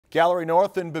Gallery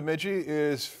North in Bemidji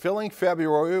is filling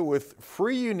February with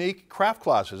free, unique craft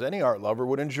classes any art lover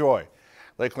would enjoy.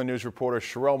 Lakeland News reporter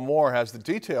Sherelle Moore has the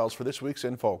details for this week's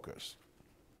In Focus.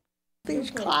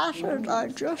 These classes are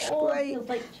just great,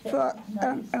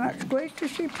 and it's great to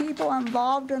see people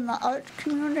involved in the arts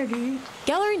community.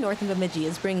 Gallery North in Bemidji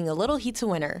is bringing a little heat to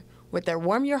winter with their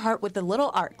Warm Your Heart with the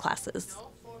Little art classes.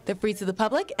 They're free to the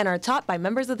public and are taught by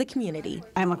members of the community.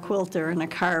 I'm a quilter and a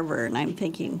carver, and I'm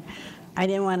thinking I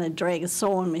didn't want to drag a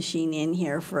sewing machine in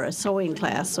here for a sewing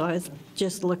class, so I was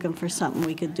just looking for something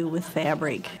we could do with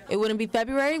fabric. It wouldn't be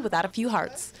February without a few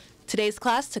hearts. Today's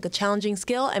class took a challenging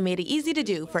skill and made it easy to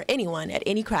do for anyone at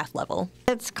any craft level.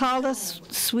 It's called a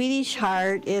Swedish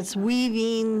heart. It's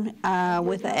weaving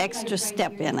with an extra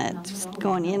step in it, just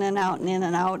going in and out and in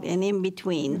and out and in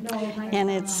between. And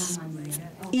it's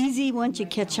easy once you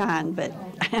catch on, but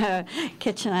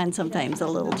catching on sometimes a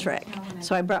little trick.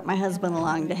 So I brought my husband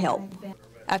along to help.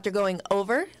 After going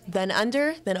over, then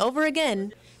under, then over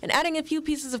again, and adding a few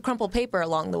pieces of crumpled paper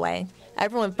along the way,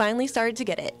 everyone finally started to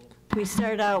get it. We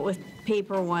started out with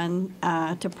paper one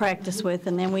to practice with,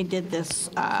 and then we did this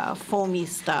foamy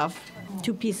stuff,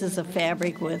 2 pieces of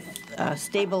fabric with a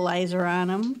stabilizer on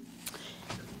them,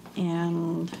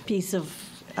 and a piece of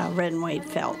red and white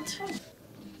felt.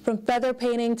 From feather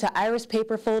painting to iris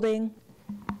paper folding,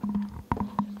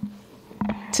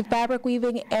 to fabric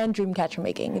weaving and dream catcher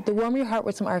making, the Warm Your Heart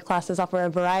with Some Art classes offer a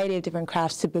variety of different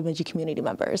crafts to Bemidji community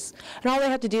members. And all they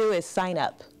have to do is sign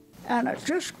up. And it's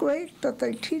just great that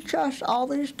they teach us all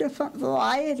these different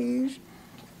varieties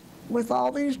with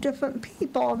all these different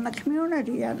people in the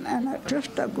community. And it's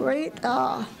just a great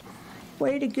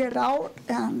way to get out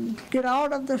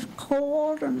of this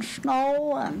cold and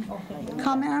snow and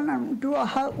come in and do a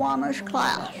heartwarmers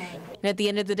class. And at the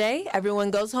end of the day, everyone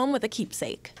goes home with a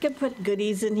keepsake. Could put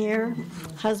goodies in here.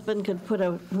 Husband could put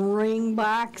a ring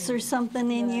box or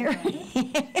something in here.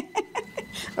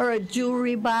 Or a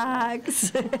jewelry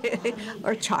box,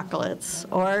 or chocolates,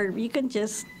 or you can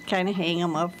just kind of hang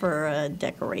them up for a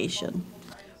decoration.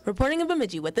 Reporting in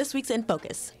Bemidji with this week's In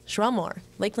Focus, Sherelle Moore,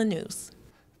 Lakeland News.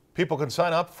 People can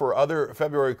sign up for other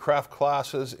February craft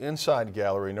classes inside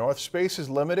Gallery North. Space is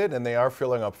limited and they are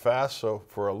filling up fast, so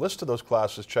for a list of those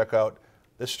classes, check out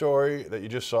this story that you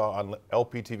just saw on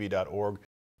lptv.org.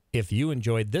 If you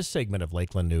enjoyed this segment of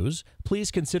Lakeland News, please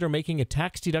consider making a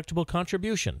tax-deductible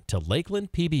contribution to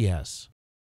Lakeland PBS.